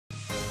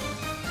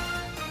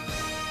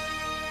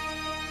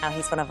Now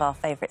he's one of our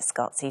favourite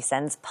Scots. He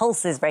sends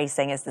pulses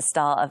racing as the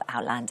star of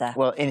Outlander.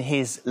 Well, in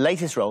his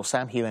latest role,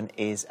 Sam Heughan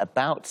is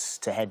about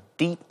to head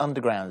deep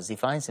underground as he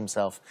finds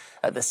himself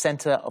at the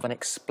centre of an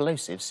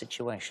explosive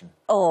situation.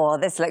 Oh,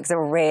 this looks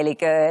really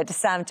good.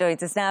 Sam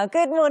joins us now.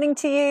 Good morning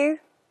to you.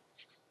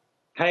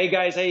 Hey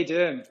guys, how you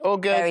doing? All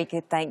good. Very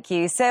good, thank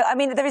you. So, I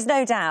mean, there is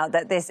no doubt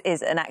that this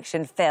is an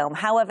action film.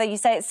 However, you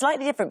say it's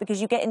slightly different because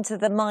you get into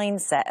the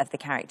mindset of the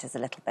characters a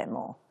little bit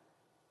more.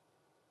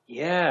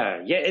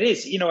 Yeah, it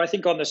is. You know, I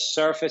think on the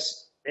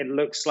surface it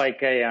looks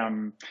like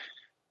an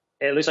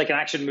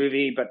action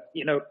movie, but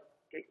you know,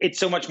 it's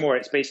so much more.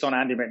 It's based on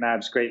Andy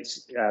McNab's great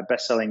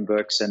best-selling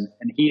books, and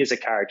he is a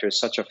character,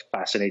 such a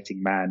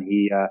fascinating man.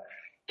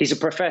 He's a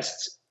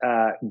professed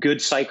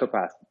good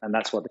psychopath, and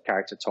that's what the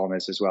character Tom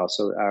is as well.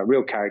 So,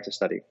 real character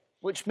study.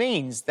 Which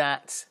means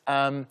that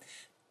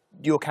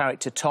your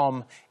character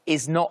Tom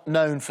is not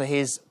known for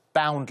his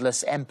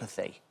boundless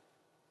empathy.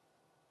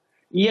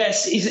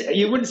 Yes,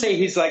 you wouldn't say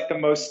he's like the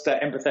most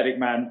empathetic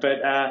man, but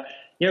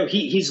you know,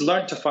 he's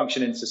learned to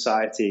function in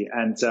society,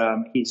 and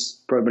he's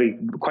probably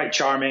quite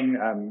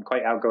charming,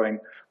 quite outgoing.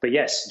 But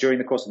yes, during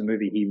the course of the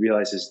movie, he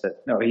realizes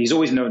that he's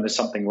always known there's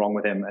something wrong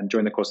with him, and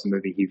during the course of the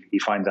movie, he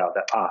finds out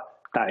that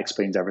that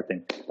explains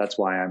everything. That's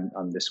why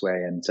I'm this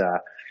way, and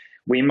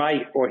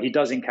he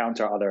does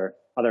encounter other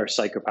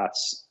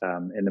psychopaths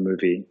in the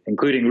movie,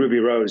 including Ruby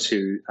Rose,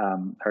 who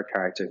her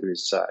character, who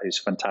is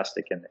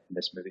fantastic in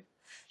this movie.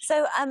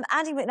 So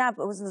Andy McNab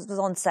was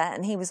on set,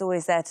 and he was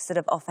always there to sort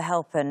of offer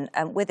help and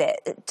with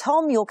it.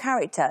 Tom, your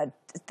character,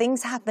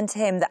 things happened to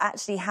him that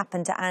actually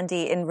happened to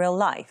Andy in real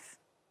life.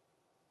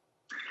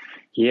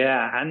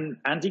 Yeah, and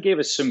Andy gave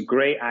us some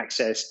great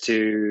access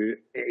to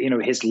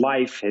his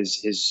life,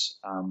 his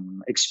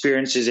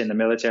experiences in the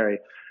military,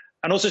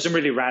 and also some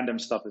really random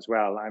stuff as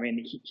well. I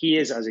mean, he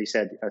is, as he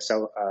said,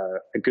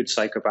 a good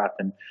psychopath,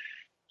 and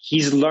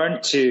he's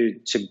learned to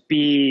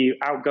be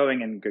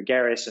outgoing and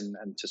gregarious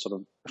and to sort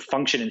of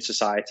function in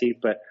society.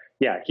 But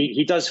yeah,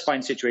 he does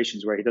find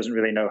situations where he doesn't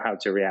really know how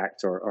to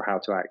react or how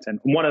to act. And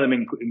one of them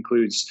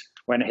includes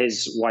when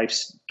his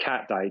wife's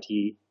cat died,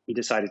 he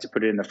decided to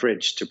put it in the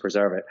fridge to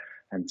preserve it.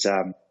 And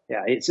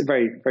yeah, it's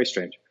very, very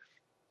strange.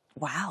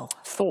 Wow.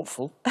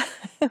 Thoughtful.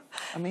 I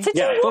mean, to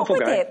do what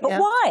with it? But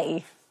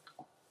why?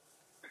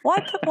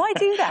 Why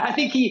do that? I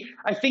think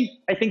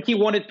he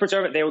wanted to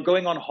preserve it. They were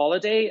going on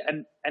holiday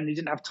and he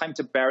didn't have time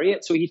to bury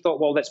it, so he thought,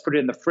 well, let's put it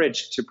in the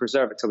fridge to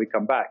preserve it till we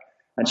come back.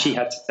 And she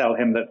had to tell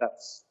him that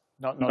that's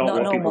not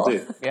what people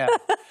do. Yeah.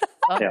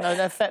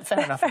 No, fair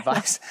enough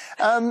advice.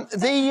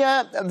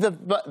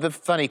 The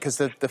funny, because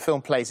the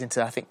film plays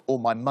into, I think, all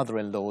my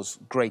mother-in-law's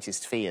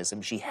greatest fears. I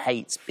mean, she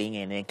hates being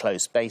in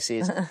enclosed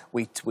spaces.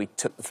 we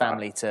took the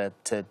family to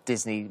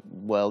Disney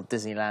World,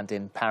 Disneyland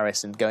in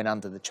Paris, and going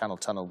under the Channel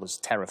Tunnel was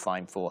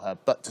terrifying for her.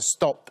 But to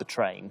stop the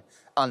train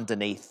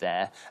underneath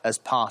there as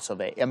part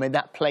of it, I mean,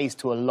 that plays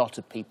to a lot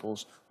of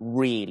people's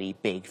really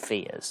big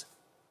fears.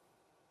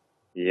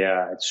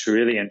 Yeah, it's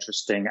really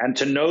interesting. And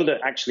to know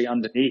that actually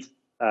underneath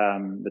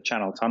the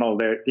Channel Tunnel,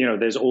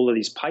 there's all of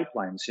these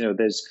pipelines.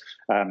 There's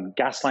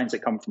gas lines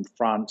that come from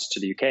France to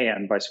the UK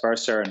and vice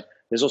versa. And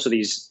there's also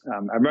these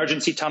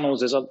emergency tunnels.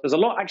 There's a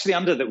lot actually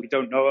under that we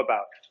don't know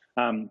about.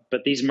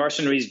 But these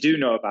mercenaries do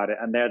know about it,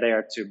 and they're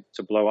there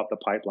to blow up the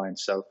pipeline.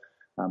 So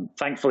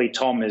thankfully,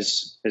 Tom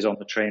is on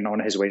the train on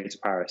his way to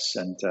Paris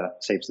and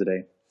saves the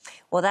day.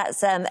 Well, that's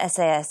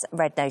SAS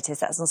Red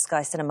Notice. That's on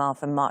Sky Cinema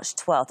from March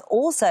 12th.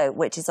 Also,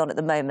 which is on at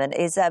the moment,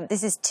 is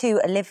this is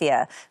To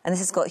Olivia, and this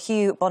has got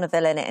Hugh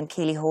Bonneville in it and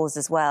Keeley Hawes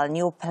as well, and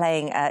you're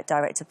playing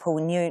director Paul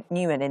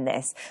Newman in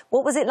this.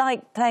 What was it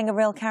like playing a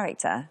real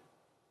character?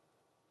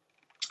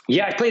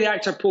 Yeah, I play the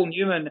actor Paul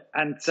Newman,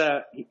 and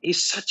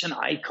he's such an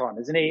icon,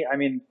 isn't he? I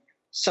mean,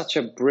 such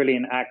a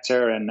brilliant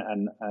actor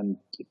and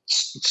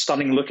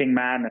stunning-looking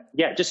man.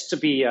 Yeah, just to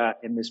be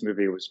in this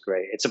movie was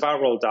great. It's about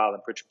Roald Dahl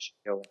and Patricia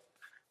Hill.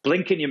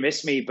 Blink and you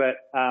miss me, but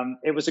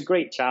it was a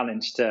great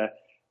challenge to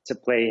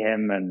play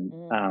him, and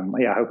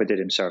yeah, I hope I did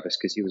him service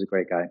because he was a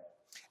great guy.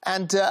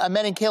 And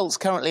Men in Kilt's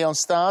currently on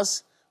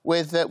Stars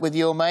with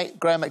your mate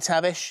Graham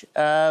McTavish,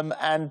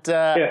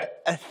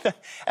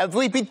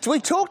 we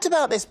talked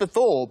about this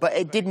before, but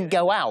it didn't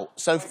go out.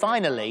 So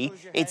finally,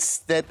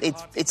 it's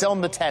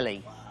on the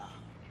telly.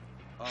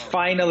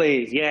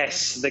 Finally,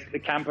 yes, the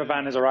camper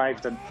van has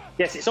arrived, and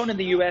yes, it's on in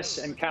the US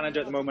and Canada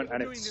at the moment,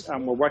 and it's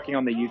we're working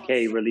on the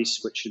UK release,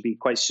 which should be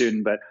quite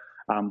soon. But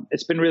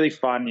it's been really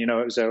fun. It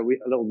was a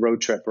little road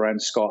trip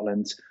around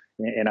Scotland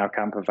in our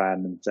camper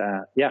van,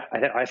 and yeah,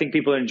 I think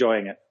people are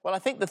enjoying it. Well, I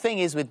think the thing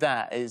is with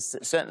that is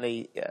that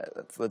certainly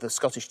for the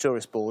Scottish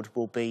Tourist Board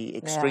will be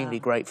extremely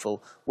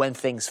grateful when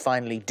things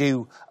finally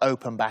do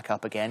open back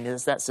up again.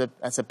 That's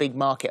a big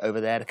market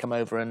over there to come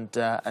over and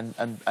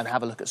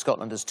have a look at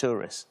Scotland as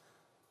tourists.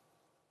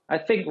 I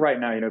think right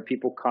now,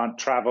 people can't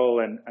travel,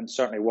 and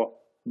certainly what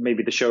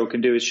maybe the show can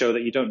do is show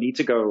that you don't need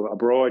to go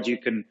abroad. You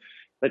can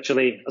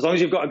literally, as long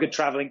as you've got a good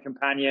traveling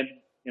companion,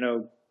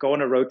 go on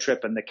a road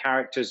trip, and the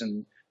characters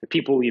and the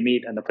people you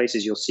meet and the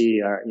places you'll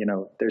see are,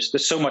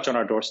 there's so much on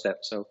our doorstep.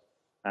 So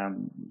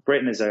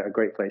Britain is a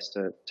great place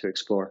to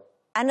explore.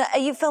 And are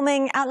you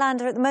filming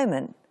Outlander at the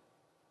moment?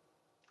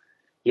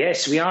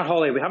 Yes, we are,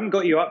 Holly. We haven't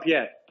got you up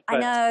yet. I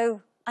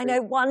know.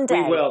 One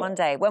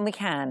day, when we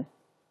can.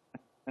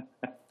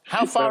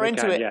 How far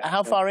into it? Yeah.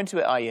 How far into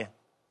it are you?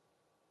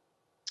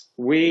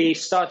 We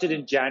started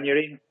in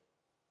January,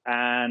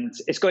 and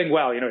it's going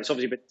well. You know, it's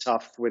obviously a bit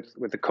tough with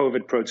the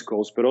COVID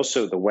protocols, but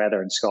also the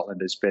weather in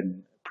Scotland has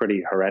been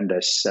pretty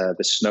horrendous.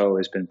 The snow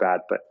has been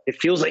bad, but it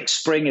feels like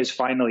spring is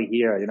finally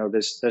here. You know,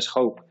 there's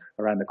hope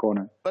around the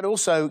corner. But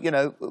also, you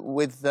know,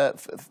 with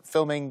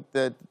filming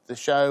the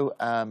show,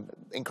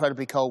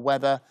 incredibly cold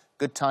weather,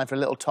 good time for a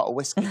little tot of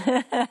whiskey.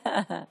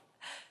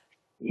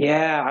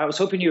 Yeah, I was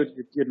hoping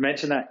you'd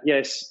mention that.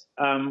 Yes,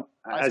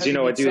 as you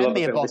know, I do love a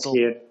bit of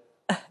whiskey.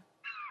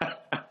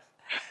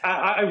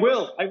 I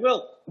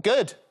will.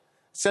 Good.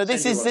 So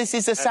this is a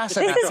SAS.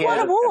 This has won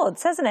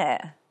awards, hasn't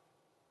it?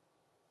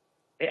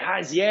 It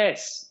has,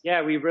 yes.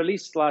 Yeah, we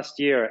released last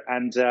year,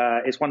 and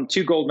it's won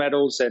 2 gold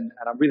medals, and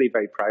I'm really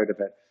very proud of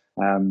it.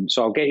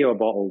 So I'll get you a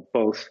bottle,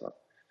 both.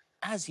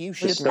 As you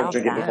should.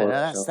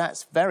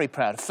 That's very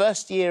proud.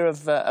 First year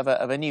of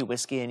a new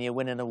whiskey, and you're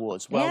winning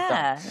awards. Well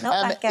done. Not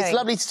bad going. It's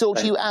lovely to talk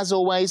to you, as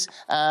always.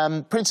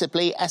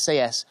 Principally,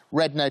 SAS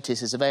Red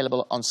Notice is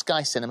available on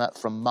Sky Cinema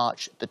from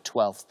March the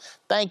 12th.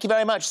 Thank you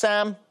very much,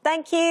 Sam.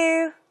 Thank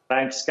you.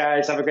 Thanks,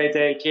 guys. Have a great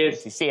day.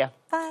 Cheers. See ya.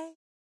 Bye.